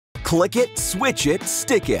Click it, switch it,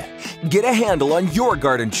 stick it. Get a handle on your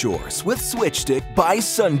garden chores with Switch Stick by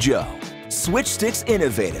Sunjoe. Switch Stick's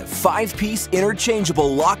innovative 5-piece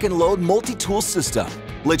interchangeable lock and load multi-tool system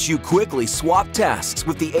lets you quickly swap tasks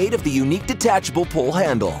with the aid of the unique detachable pull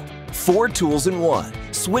handle. 4 tools in one,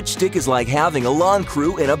 Switch Stick is like having a lawn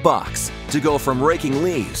crew in a box. To go from raking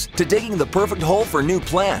leaves, to digging the perfect hole for new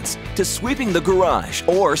plants, to sweeping the garage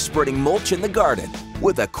or spreading mulch in the garden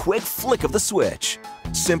with a quick flick of the switch.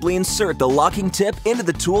 Simply insert the locking tip into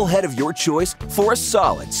the tool head of your choice for a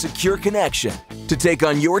solid, secure connection to take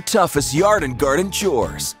on your toughest yard and garden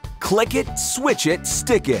chores. Click it, switch it,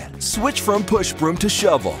 stick it. Switch from push broom to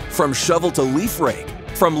shovel, from shovel to leaf rake,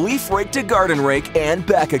 from leaf rake to garden rake, and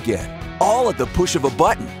back again. All at the push of a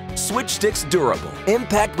button. Switch Stick's durable,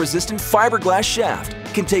 impact-resistant fiberglass shaft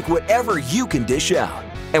can take whatever you can dish out.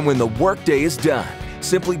 And when the workday is done,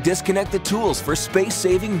 simply disconnect the tools for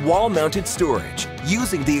space-saving wall-mounted storage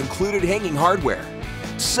using the included hanging hardware.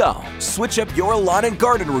 So, switch up your lawn and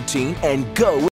garden routine and go